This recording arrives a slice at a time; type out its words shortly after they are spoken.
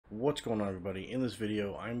What's going on, everybody? In this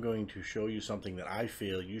video I'm going to show you something that I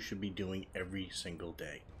feel you should be doing every single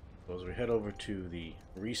day. So as we head over to the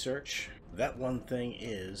research, that one thing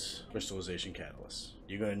is Crystallization Catalyst.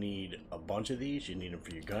 You're going to need a bunch of these. You need them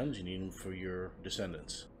for your guns, you need them for your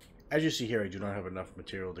Descendants. As you see here, I do not have enough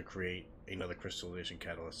material to create another Crystallization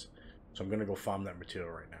Catalyst, so I'm going to go farm that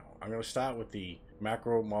material right now. I'm going to start with the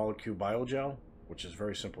macromolecule biogel, which is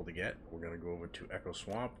very simple to get. We're going to go over to Echo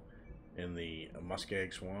Swamp in the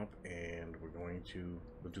muskeg swamp, and we'll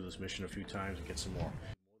do this mission a few times and get some more.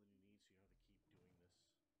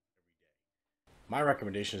 My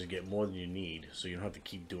recommendation is to get more than you need, so you don't have to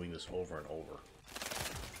keep doing this over and over.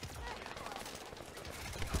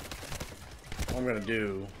 What I'm going to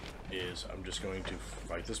do is I'm just going to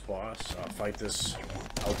fight this boss, fight this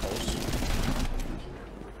outpost.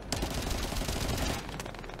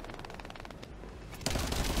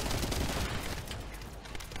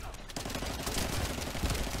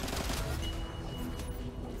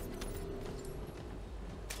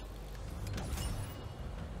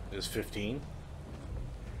 There's 15.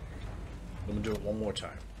 I'm going to do it one more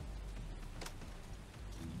time.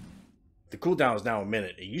 The cooldown is now a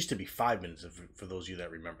minute. It used to be 5 minutes for those of you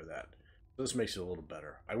that remember that. So this makes it a little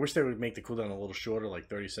better. I wish they would make the cooldown a little shorter, like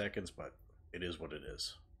 30 seconds, but it is what it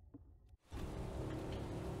is.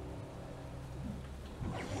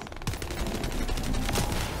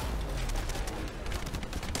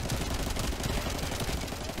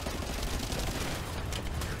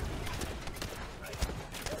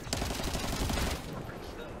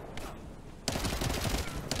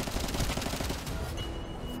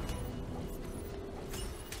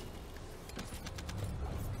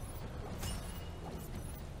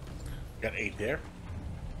 Got 8 there.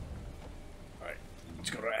 Alright,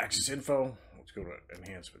 let's go to Access Info. Let's go to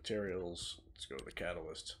Enhanced Materials. Let's go to the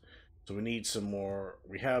Catalyst. So we need some more.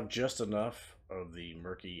 We have just enough of the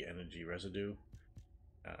murky energy residue.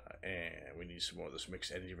 And we need some more of this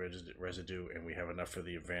mixed energy residue. And we have enough for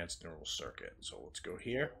the advanced neural circuit. So let's go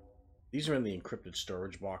here. These are in the encrypted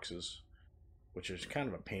storage boxes, which is kind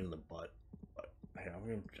of a pain in the butt. But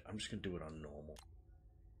I'm just going to do it on normal.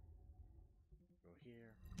 Go here.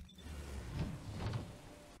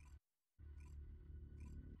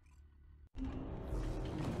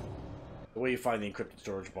 The way you find the encrypted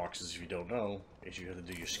storage boxes, if you don't know, is you have to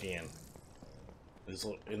do your scan. There's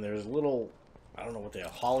little, I don't know what they are,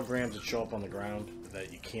 holograms that show up on the ground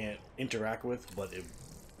that you can't interact with, but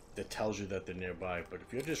that tells you that they're nearby. But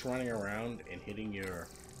if you're just running around and hitting your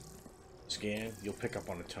scan, you'll pick up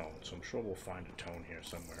on a tone. So I'm sure we'll find a tone here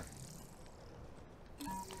somewhere.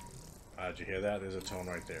 Did you hear that? There's a tone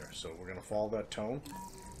right there. So we're going to follow that tone.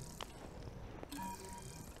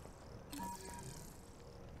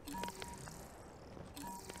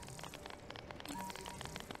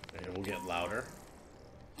 And we'll get louder.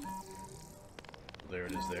 There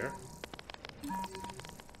it is there. It's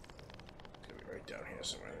going to be right down here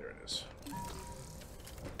somewhere. There it is.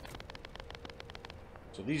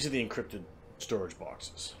 So these are the encrypted storage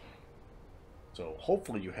boxes. So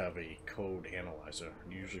hopefully you have a code analyzer.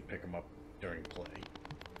 You usually pick them up during play.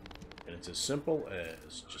 And it's as simple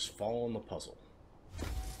as just following the puzzle.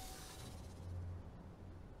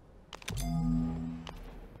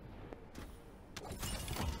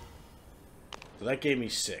 So that gave me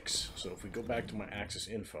 6. So if we go back to my Access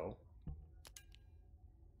Info,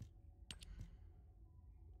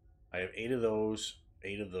 I have 8 of those,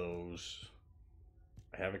 8 of those.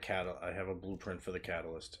 I have a blueprint for the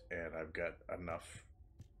catalyst, and I've got enough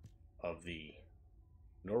of the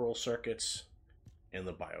neural circuits and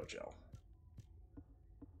the biogel.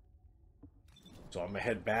 So I'm gonna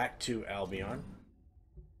head back to Albion,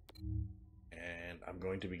 and I'm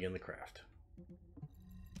going to begin the craft.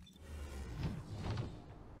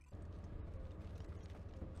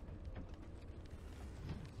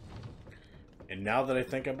 And now that I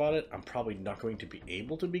think about it, I'm probably not going to be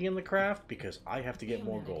able to begin the craft because I have to get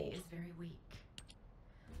more gold. Is very weak.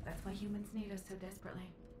 That's why humans need us so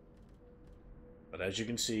desperately. But as you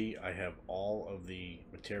can see, I have all of the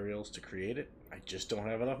materials to create it. I just don't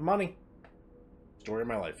have enough money. Story of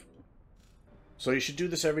my life. So you should do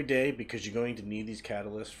this every day because you're going to need these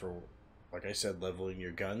catalysts for, like I said, leveling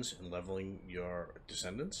your guns and leveling your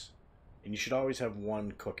Descendants. And you should always have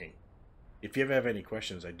one cooking. If you ever have any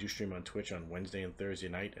questions, I do stream on Twitch on Wednesday and Thursday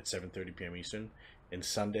night at 7:30 p.m. Eastern and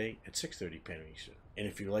Sunday at 6:30 p.m. Eastern. And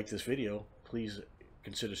if you like this video, please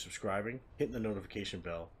consider subscribing, hitting the notification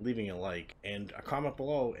bell, leaving a like, and a comment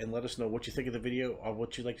below and let us know what you think of the video or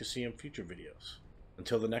what you'd like to see in future videos.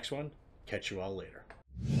 Until the next one, catch you all later.